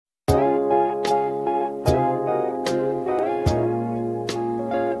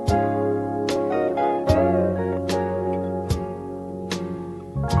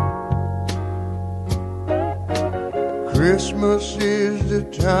Christmas is the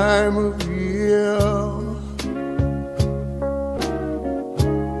time of year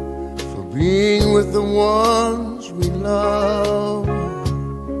for being with the ones we love,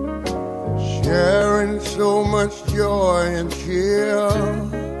 sharing so much joy and cheer.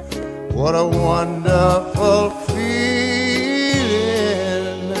 What a wonderful feeling,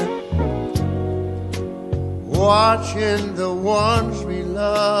 watching the ones we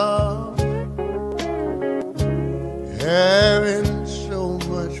love having so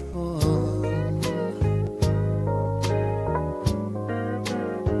much fun.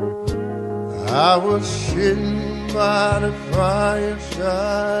 I was sitting by the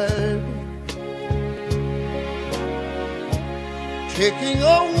fireside, taking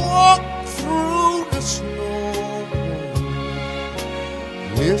a walk through the snow,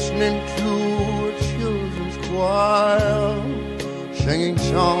 listening to a children's choir singing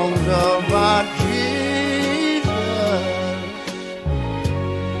songs about Jesus,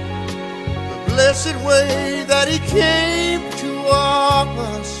 the blessed way that he came to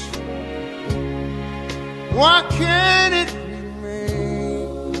us. Why can't it remain?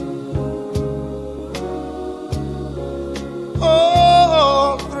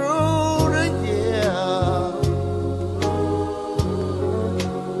 All through the year,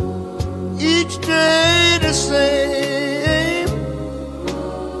 each day the same.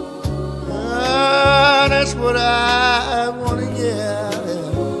 That's what I want to hear.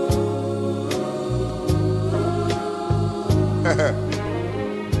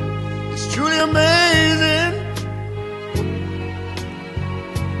 It's truly amazing,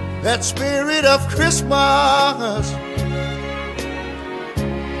 that spirit of Christmas.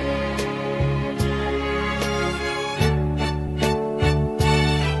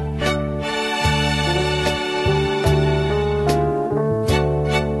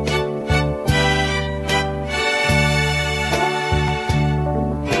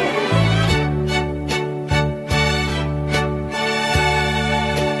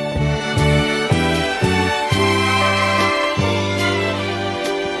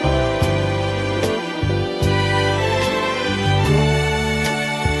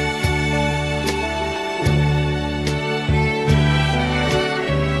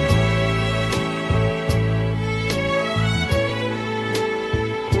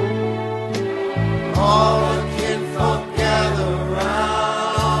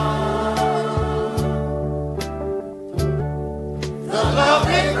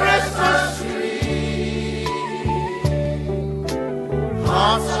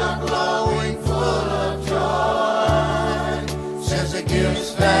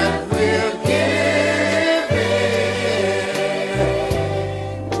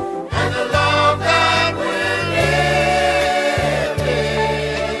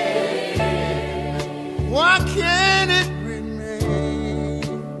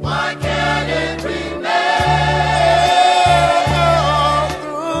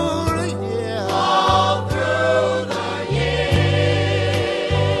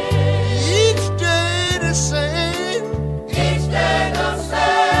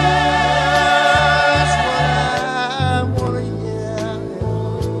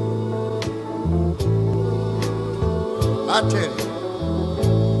 I tell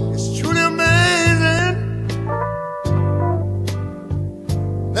you, it's truly amazing,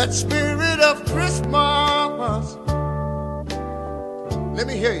 that spirit of Christmas. Let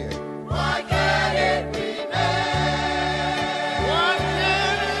me hear you. Why can't it be?